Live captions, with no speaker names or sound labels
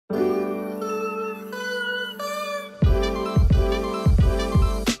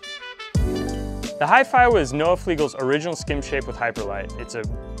The Hi Fi was Noah Flegel's original skim shape with Hyperlite. It's a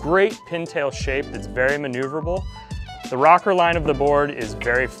great pintail shape that's very maneuverable. The rocker line of the board is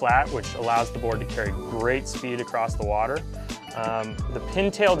very flat, which allows the board to carry great speed across the water. The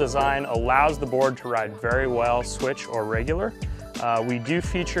pintail design allows the board to ride very well, switch or regular. We do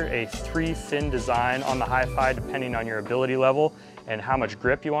feature a 3-fin design on the Hi Fi depending on your ability level and how much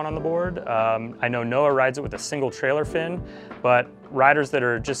grip you want on the board. I know Noah rides it with a single trailer fin, but riders that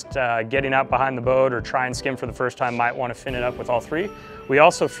are just getting out behind the boat or trying skim for the first time might want to fin it up with all 3. We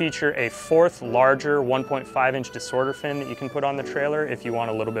also feature a 4th larger 1.5-inch disorder fin that you can put on the trailer if you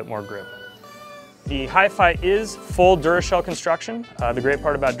want a little bit more grip. The Hi Fi is full Durashell construction. The great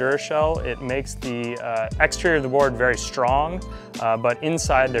part about Durashell, it makes the exterior of the board very strong, but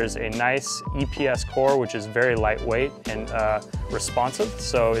inside there's a nice EPS core which is very lightweight and responsive,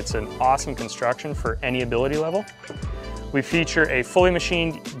 so it's an awesome construction for any ability level. We feature a fully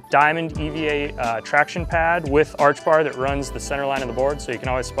machined diamond EVA traction pad with arch bar that runs the center line of the board so you can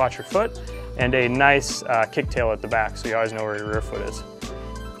always spot your foot, and a nice kicktail at the back so you always know where your rear foot is.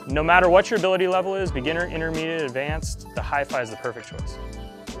 No matter what your ability level is, beginner, intermediate, advanced, the Hi Fi is the perfect choice.